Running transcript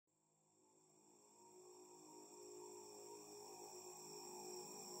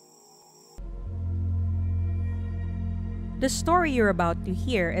The story you're about to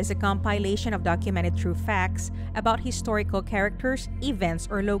hear is a compilation of documented true facts about historical characters, events,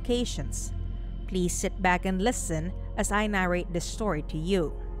 or locations. Please sit back and listen as I narrate this story to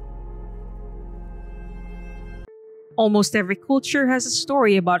you. Almost every culture has a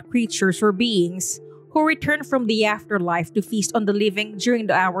story about creatures or beings who return from the afterlife to feast on the living during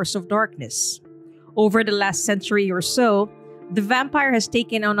the hours of darkness. Over the last century or so, the vampire has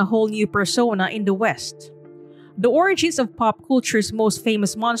taken on a whole new persona in the West. The origins of pop culture's most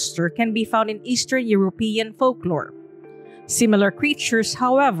famous monster can be found in Eastern European folklore. Similar creatures,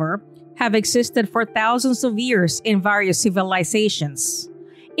 however, have existed for thousands of years in various civilizations.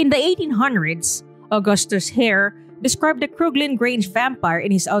 In the 1800s, Augustus Hare described the Croglin Grange vampire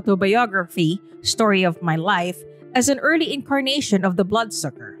in his autobiography, Story of My Life, as an early incarnation of the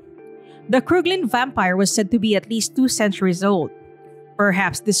bloodsucker. The Croglin vampire was said to be at least 2 centuries old.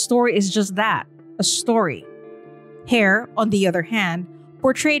 Perhaps this story is just that, a story. Hare, on the other hand,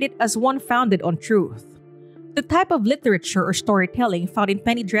 portrayed it as one founded on truth. The type of literature or storytelling found in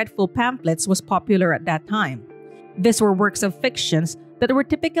penny dreadful pamphlets was popular at that time. These were works of fictions that were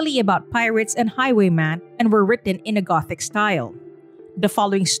typically about pirates and highwaymen and were written in a Gothic style. The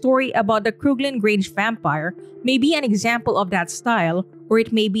following story about the Croglin Grange vampire may be an example of that style, or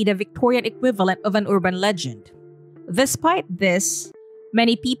it may be the Victorian equivalent of an urban legend. Despite this,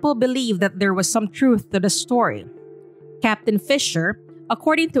 many people believe that there was some truth to the story. Captain Fisher,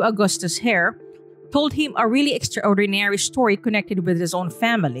 according to Augustus Hare, told him a really extraordinary story connected with his own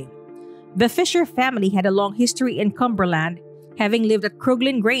family. The Fisher family had a long history in Cumberland, having lived at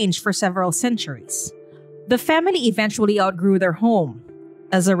Croglin Grange for several centuries. The family eventually outgrew their home.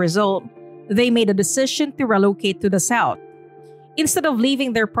 As a result, they made a decision to relocate to the south. Instead of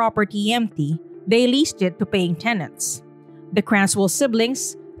leaving their property empty, they leased it to paying tenants. The Cranswell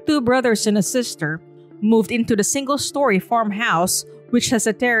siblings, 2 brothers and a sister, moved into the single-story farmhouse, which has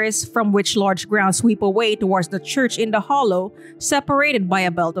a terrace from which large grounds sweep away towards the church in the hollow, separated by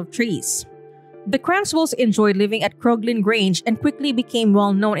a belt of trees. The Cranswells enjoyed living at Croglin Grange and quickly became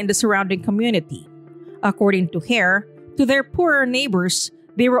well known in the surrounding community. According to Hare, to their poorer neighbors,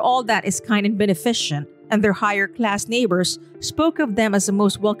 they were all that is kind and beneficent, and their higher-class neighbors spoke of them as the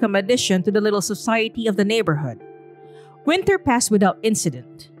most welcome addition to the little society of the neighborhood. Winter passed without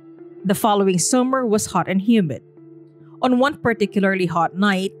incident. The following summer was hot and humid. On one particularly hot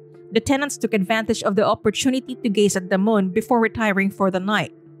night, the tenants took advantage of the opportunity to gaze at the moon before retiring for the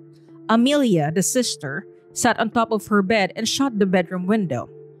night. Amelia, the sister, sat on top of her bed and shut the bedroom window.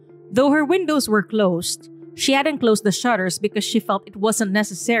 Though her windows were closed, she hadn't closed the shutters because she felt it wasn't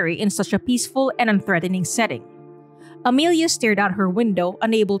necessary in such a peaceful and unthreatening setting. Amelia stared out her window,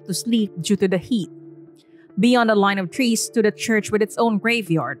 unable to sleep due to the heat. Beyond a line of trees stood a church with its own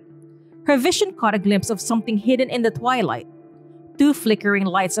graveyard. Her vision caught a glimpse of something hidden in the twilight. 2 flickering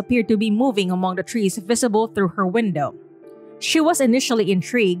lights appeared to be moving among the trees visible through her window. She was initially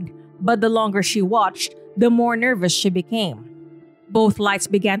intrigued, but the longer she watched, the more nervous she became. Both lights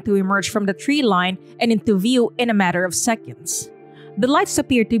began to emerge from the tree line and into view in a matter of seconds. The lights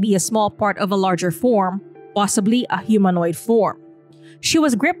appeared to be a small part of a larger form, possibly a humanoid form. She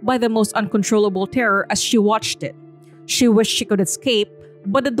was gripped by the most uncontrollable terror as she watched it. She wished she could escape,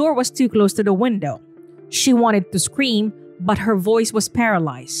 but the door was too close to the window. She wanted to scream, but her voice was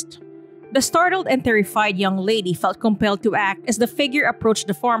paralyzed. The startled and terrified young lady felt compelled to act as the figure approached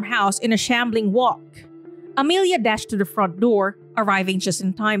the farmhouse in a shambling walk. Amelia dashed to the front door, arriving just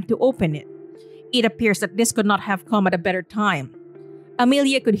in time to open it. It appears that this could not have come at a better time.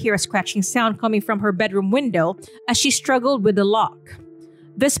 Amelia could hear a scratching sound coming from her bedroom window as she struggled with the lock.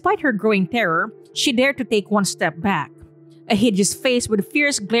 Despite her growing terror, she dared to take one step back. A hideous face with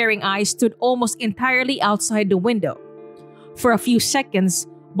fierce glaring eyes stood almost entirely outside the window. For a few seconds,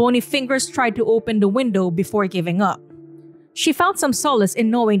 bony fingers tried to open the window before giving up. She found some solace in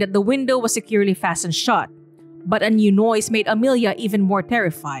knowing that the window was securely fastened shut, but a new noise made Amelia even more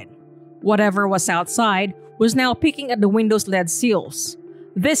terrified. Whatever was outside was now picking at the window's lead seals.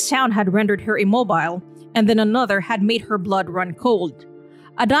 This sound had rendered her immobile, and then another had made her blood run cold.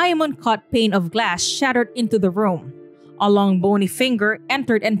 A diamond-cut pane of glass shattered into the room. A long bony finger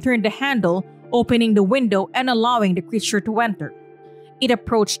entered and turned the handle, opening the window and allowing the creature to enter. It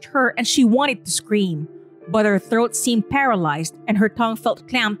approached her and she wanted to scream, but her throat seemed paralyzed and her tongue felt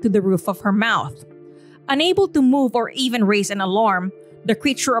clamped to the roof of her mouth. Unable to move or even raise an alarm, the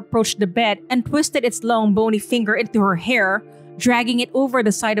creature approached the bed and twisted its long bony finger into her hair, dragging it over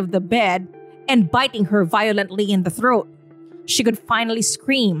the side of the bed and biting her violently in the throat. She could finally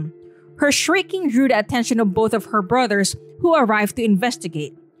scream. Her shrieking drew the attention of both of her brothers, who arrived to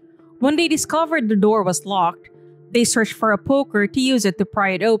investigate. When they discovered the door was locked, They searched for a poker to use it to pry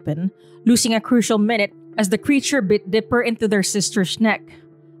it open, losing a crucial minute as the creature bit deeper into their sister's neck.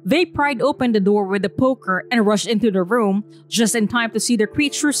 They pried open the door with the poker and rushed into the room just in time to see the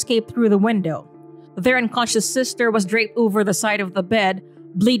creature escape through the window. Their unconscious sister was draped over the side of the bed,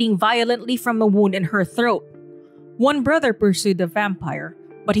 bleeding violently from a wound in her throat. One brother pursued the vampire,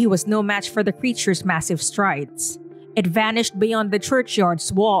 but he was no match for the creature's massive strides. It vanished beyond the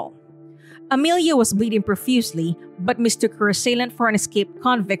churchyard's wall. Amelia was bleeding profusely, but mistook her assailant for an escaped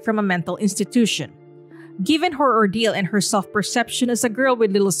convict from a mental institution. Given her ordeal and her self-perception as a girl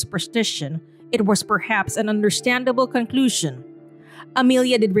with little superstition, it was perhaps an understandable conclusion.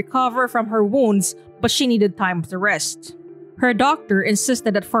 Amelia did recover from her wounds, but she needed time to rest. Her doctor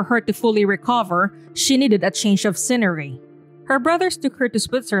insisted that for her to fully recover, she needed a change of scenery. Her brothers took her to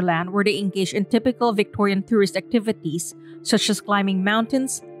Switzerland, where they engaged in typical Victorian tourist activities such as climbing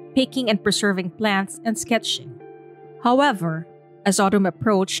mountains, picking and preserving plants, and sketching. However, as autumn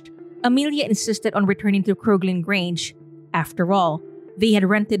approached, Amelia insisted on returning to Croglin Grange. After all, they had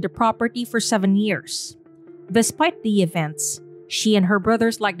rented the property for 7 years. Despite the events, she and her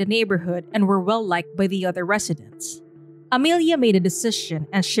brothers liked the neighborhood and were well liked by the other residents. Amelia made a decision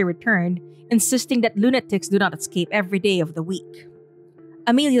and she returned, insisting that lunatics do not escape every day of the week.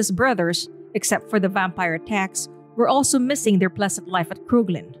 Amelia's brothers, except for the vampire attacks, were also missing their pleasant life at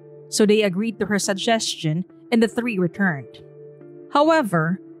Croglin, so they agreed to her suggestion and the three returned.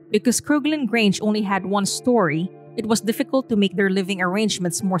 However, because Croglin Grange only had one story, it was difficult to make their living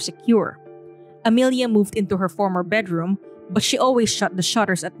arrangements more secure. Amelia moved into her former bedroom, but she always shut the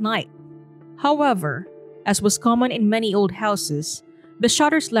shutters at night. However, as was common in many old houses, the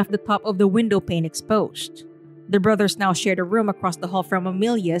shutters left the top of the window pane exposed. The brothers now shared a room across the hall from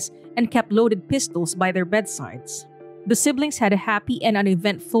Amelia's and kept loaded pistols by their bedsides. The siblings had a happy and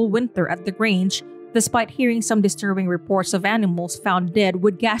uneventful winter at the Grange, despite hearing some disturbing reports of animals found dead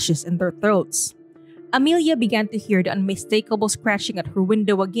with gashes in their throats. Amelia began to hear the unmistakable scratching at her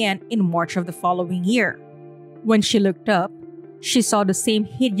window again in March of the following year. When she looked up, she saw the same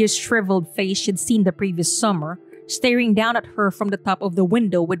hideous shriveled face she'd seen the previous summer, staring down at her from the top of the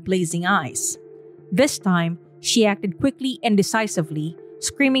window with blazing eyes. This time, she acted quickly and decisively,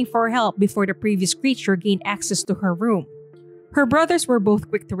 screaming for help before the previous creature gained access to her room. Her brothers were both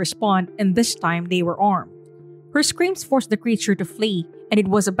quick to respond, and this time they were armed. Her screams forced the creature to flee, and it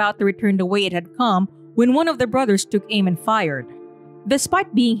was about to return the way it had come when one of the brothers took aim and fired.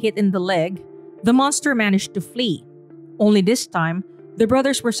 Despite being hit in the leg, the monster managed to flee. Only this time, the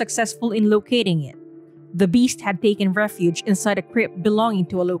brothers were successful in locating it. The beast had taken refuge inside a crypt belonging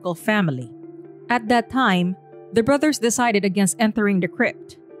to a local family. At that time, the brothers decided against entering the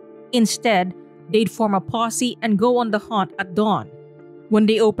crypt. Instead, they'd form a posse and go on the hunt at dawn. When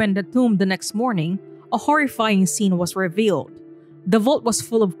they opened the tomb the next morning, a horrifying scene was revealed. The vault was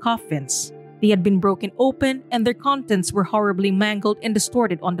full of coffins. They had been broken open and their contents were horribly mangled and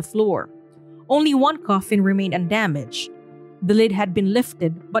distorted on the floor. Only one coffin remained undamaged. The lid had been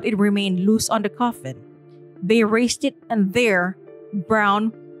lifted, but it remained loose on the coffin. They raised it, and there,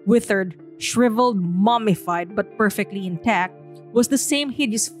 brown, withered, shriveled, mummified, but perfectly intact, was the same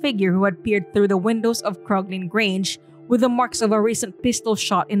hideous figure who had peered through the windows of Croglin Grange with the marks of a recent pistol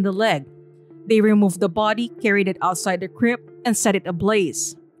shot in the leg. They removed the body, carried it outside the crypt, and set it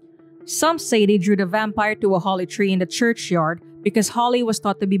ablaze. Some say they drew the vampire to a holly tree in the churchyard because holly was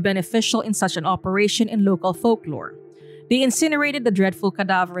thought to be beneficial in such an operation in local folklore. They incinerated the dreadful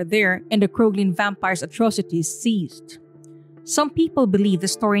cadaver there, and the Croglin vampire's atrocities ceased. Some people believe the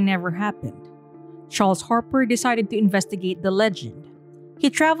story never happened. Charles Harper decided to investigate the legend. He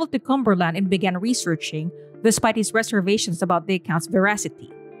traveled to Cumberland and began researching, despite his reservations about the account's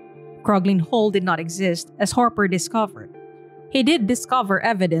veracity. Croglin Hall did not exist, as Harper discovered. He did discover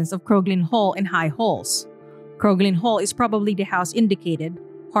evidence of Croglin Hall in High Halls. Croglin Hall is probably the house indicated,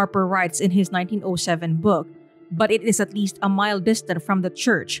 Harper writes in his 1907 book, but it is at least a mile distant from the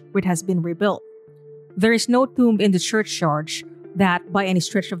church, which has been rebuilt. There is no tomb in the churchyard that, by any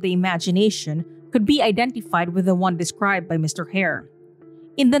stretch of the imagination, could be identified with the one described by Mr. Hare.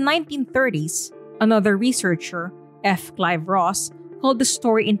 In the 1930s, another researcher, F. Clive Ross, called the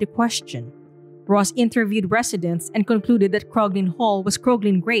story into question. Ross interviewed residents and concluded that Croglin Hall was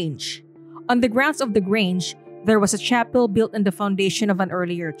Croglin Grange. On the grounds of the Grange, there was a chapel built on the foundation of an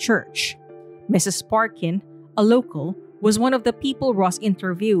earlier church. Mrs. Sparkin, a local, was one of the people Ross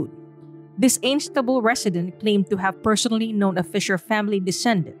interviewed. This amiable resident claimed to have personally known a Fisher family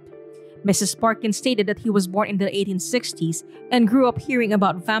descendant. Mrs. Sparkin stated that he was born in the 1860s and grew up hearing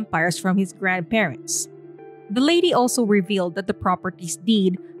about vampires from his grandparents. The lady also revealed that the property's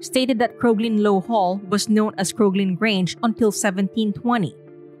deed stated that Croglin Low Hall was known as Croglin Grange until 1720.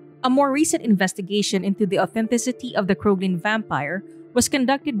 A more recent investigation into the authenticity of the Croglin vampire was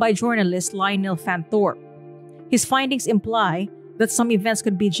conducted by journalist Lionel Fanthorpe. His findings imply that some events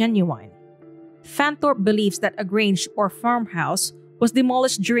could be genuine. Fanthorpe believes that a grange or farmhouse was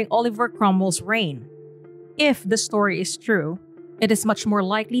demolished during Oliver Cromwell's reign. If the story is true, it is much more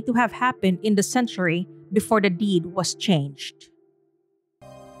likely to have happened in the century before the deed was changed.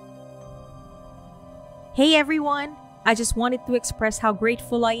 Hey everyone! I just wanted to express how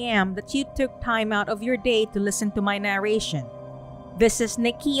grateful I am that you took time out of your day to listen to my narration. This is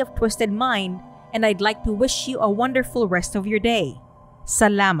Nikki of Twysted Mind, and I'd like to wish you a wonderful rest of your day.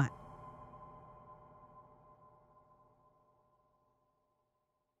 Salamat!